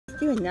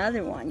do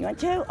another one. You want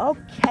to?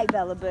 Okay,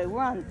 Bella Boo.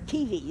 We're on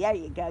TV. There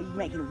you go. You're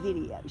making a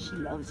video. She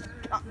loves it.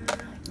 Come on.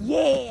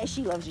 Yeah,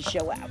 she loves to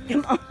show out.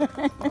 Come on.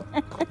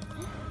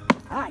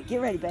 All right, get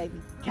ready, baby.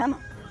 Come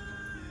on.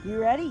 You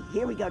ready?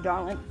 Here we go,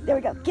 darling. There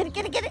we go. Get it,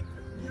 get it, get it.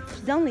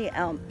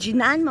 She's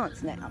 9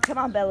 months now. Come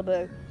on, Bella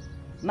Boo.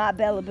 My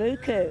Bella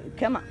BooKoo.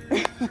 Come on.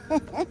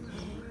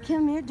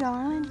 Come here,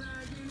 darling.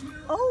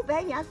 Oh,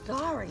 baby, I'm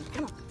sorry.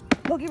 Come on.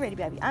 Go get ready,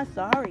 baby. I'm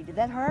sorry. Did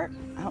that hurt?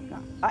 I hope not.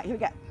 All right, here we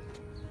go.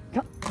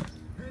 Come.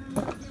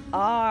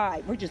 All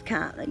right, we're just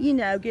kind of, you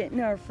know, getting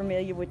her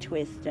familiar with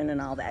twisting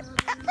and all that.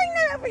 Bring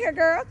that over here,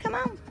 girl. Come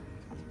on.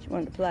 She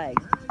wanted to play.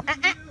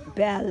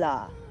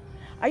 Bella.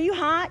 Are you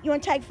hot? You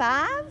want to take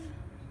 5?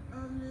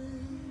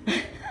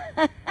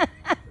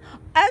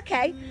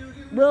 Okay,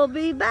 we'll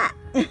be back.